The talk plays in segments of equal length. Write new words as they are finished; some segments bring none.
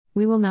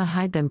We will not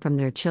hide them from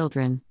their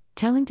children,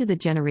 telling to the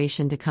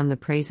generation to come the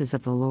praises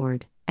of the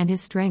Lord, and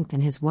His strength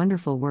and His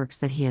wonderful works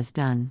that He has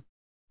done.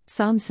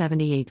 Psalm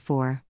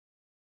 78:4.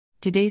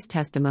 Today's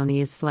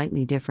testimony is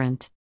slightly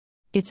different.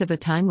 It's of a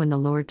time when the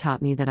Lord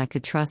taught me that I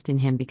could trust in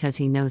Him because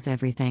He knows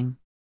everything.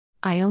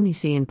 I only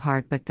see in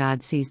part, but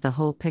God sees the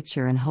whole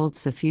picture and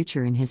holds the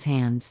future in His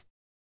hands.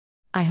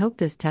 I hope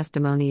this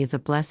testimony is a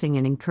blessing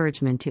and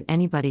encouragement to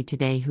anybody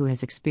today who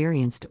has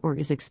experienced or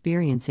is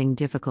experiencing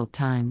difficult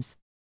times.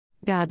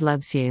 God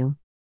loves you.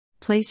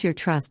 Place your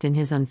trust in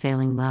His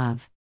unfailing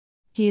love.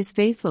 He is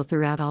faithful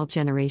throughout all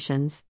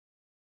generations.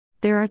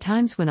 There are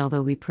times when,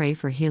 although we pray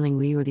for healing,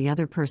 we or the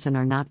other person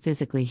are not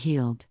physically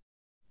healed.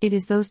 It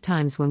is those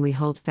times when we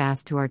hold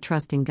fast to our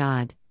trust in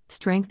God,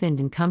 strengthened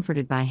and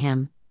comforted by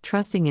Him,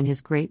 trusting in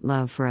His great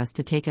love for us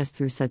to take us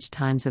through such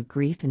times of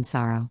grief and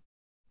sorrow.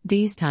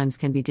 These times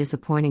can be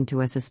disappointing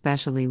to us,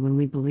 especially when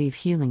we believe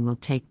healing will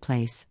take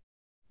place.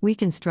 We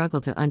can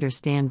struggle to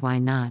understand why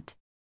not.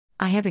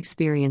 I have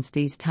experienced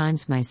these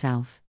times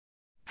myself.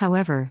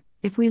 However,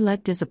 if we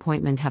let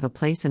disappointment have a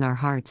place in our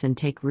hearts and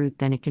take root,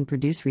 then it can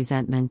produce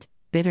resentment,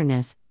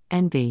 bitterness,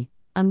 envy,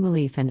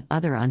 unbelief, and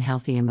other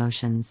unhealthy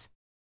emotions.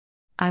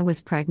 I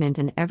was pregnant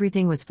and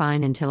everything was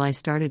fine until I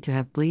started to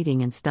have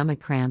bleeding and stomach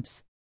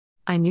cramps.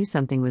 I knew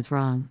something was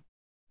wrong.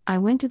 I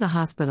went to the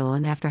hospital,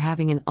 and after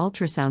having an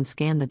ultrasound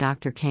scan, the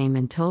doctor came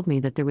and told me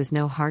that there was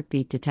no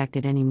heartbeat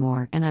detected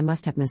anymore and I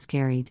must have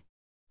miscarried.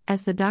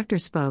 As the doctor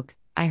spoke,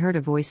 I heard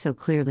a voice so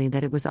clearly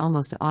that it was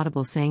almost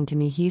audible saying to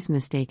me, "He's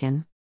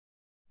mistaken."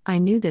 I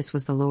knew this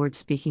was the Lord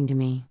speaking to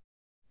me.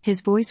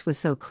 His voice was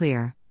so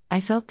clear, I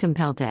felt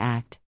compelled to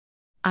act.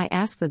 I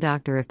asked the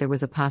doctor if there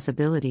was a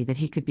possibility that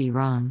he could be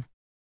wrong.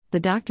 The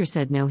doctor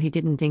said no, he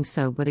didn't think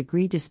so, but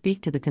agreed to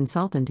speak to the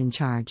consultant in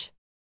charge.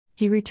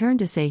 He returned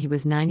to say he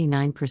was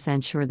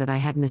 99% sure that I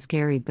had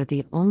miscarried, but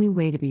the only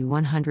way to be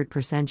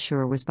 100%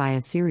 sure was by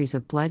a series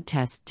of blood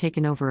tests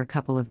taken over a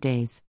couple of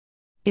days.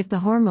 If the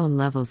hormone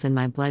levels in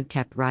my blood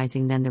kept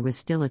rising, then there was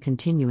still a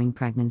continuing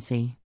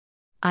pregnancy.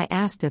 I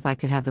asked if I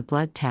could have the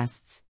blood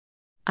tests.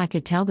 I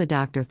could tell the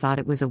doctor thought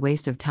it was a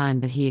waste of time,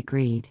 but he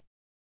agreed.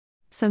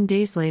 Some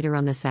days later,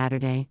 on the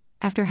Saturday,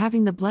 after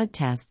having the blood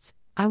tests,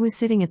 I was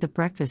sitting at the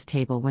breakfast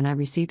table when I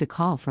received a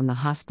call from the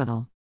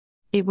hospital.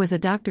 It was a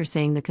doctor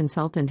saying the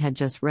consultant had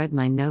just read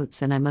my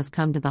notes and I must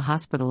come to the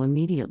hospital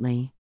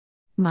immediately.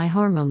 My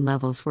hormone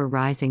levels were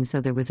rising,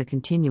 so there was a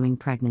continuing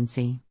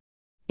pregnancy.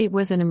 It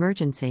was an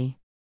emergency.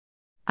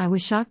 I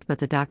was shocked, but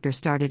the doctor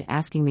started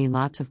asking me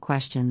lots of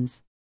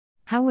questions.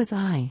 How was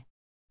I?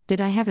 Did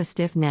I have a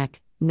stiff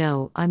neck?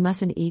 No, I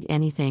mustn't eat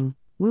anything.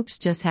 Whoops,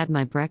 just had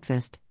my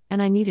breakfast,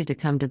 and I needed to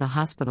come to the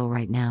hospital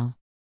right now.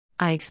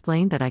 I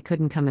explained that I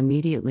couldn't come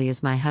immediately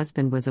as my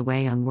husband was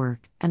away on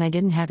work, and I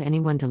didn't have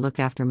anyone to look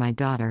after my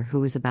daughter, who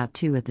was about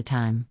 2 at the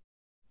time.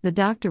 The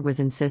doctor was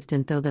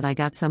insistent though that I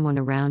got someone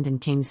around and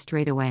came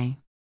straight away.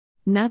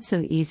 Not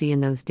so easy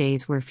in those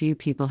days where few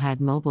people had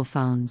mobile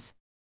phones.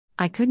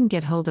 I couldn't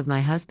get hold of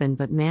my husband,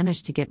 but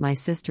managed to get my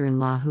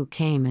sister-in-law, who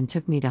came and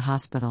took me to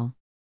hospital.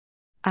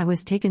 I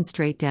was taken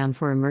straight down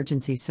for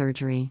emergency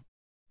surgery.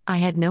 I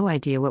had no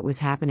idea what was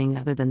happening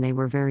other than they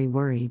were very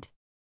worried.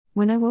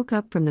 When I woke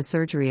up from the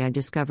surgery, I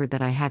discovered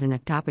that I had an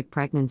ectopic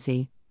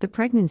pregnancy. The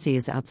pregnancy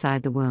is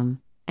outside the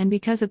womb, and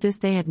because of this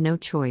they had no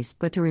choice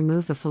but to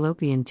remove the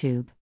fallopian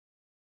tube.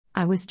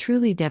 I was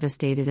truly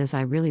devastated, as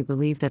I really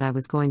believed that I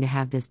was going to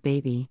have this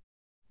baby.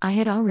 I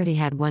had already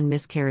had one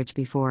miscarriage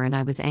before, and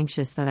I was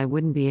anxious that I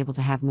wouldn't be able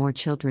to have more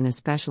children,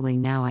 especially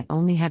now I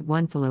only had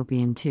one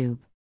fallopian tube.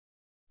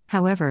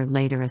 However,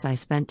 later, as I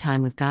spent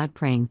time with God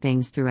praying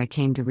things through, I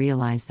came to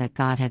realize that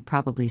God had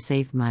probably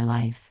saved my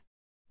life.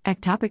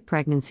 Ectopic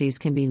pregnancies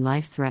can be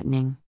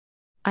life-threatening.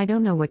 I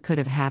don't know what could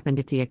have happened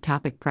if the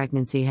ectopic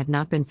pregnancy had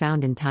not been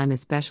found in time,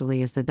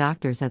 especially as the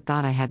doctors had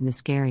thought I had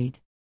miscarried.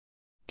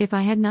 If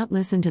I had not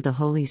listened to the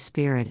Holy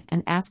Spirit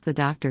and asked the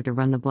doctor to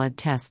run the blood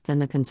tests, then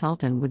the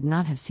consultant would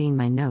not have seen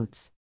my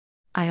notes.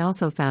 I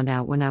also found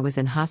out when I was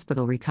in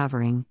hospital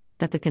recovering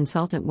that the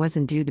consultant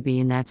wasn't due to be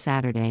in that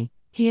Saturday.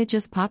 He had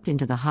just popped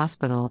into the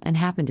hospital and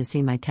happened to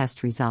see my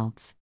test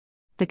results.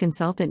 The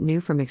consultant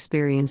knew from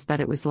experience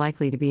that it was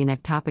likely to be an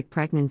ectopic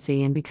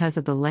pregnancy, and because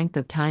of the length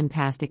of time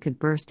passed, it could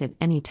burst at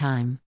any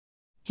time.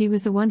 He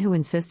was the one who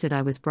insisted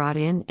I was brought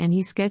in, and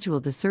he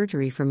scheduled the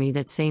surgery for me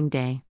that same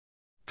day.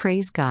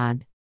 Praise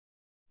God.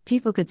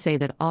 People could say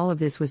that all of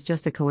this was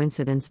just a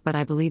coincidence, but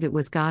I believe it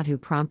was God who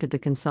prompted the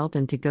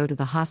consultant to go to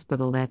the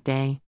hospital that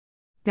day.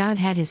 God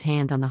had His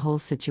hand on the whole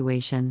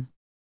situation.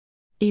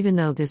 Even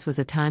though this was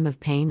a time of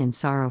pain and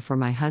sorrow for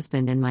my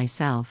husband and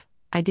myself,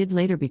 I did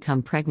later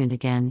become pregnant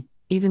again,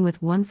 even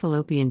with one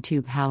fallopian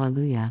tube,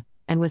 hallelujah,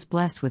 and was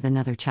blessed with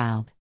another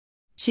child.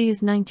 She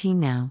is 19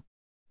 now.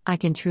 I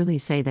can truly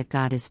say that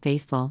God is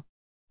faithful.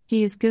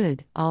 He is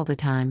good, all the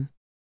time.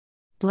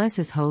 Bless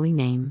His holy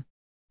name.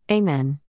 Amen.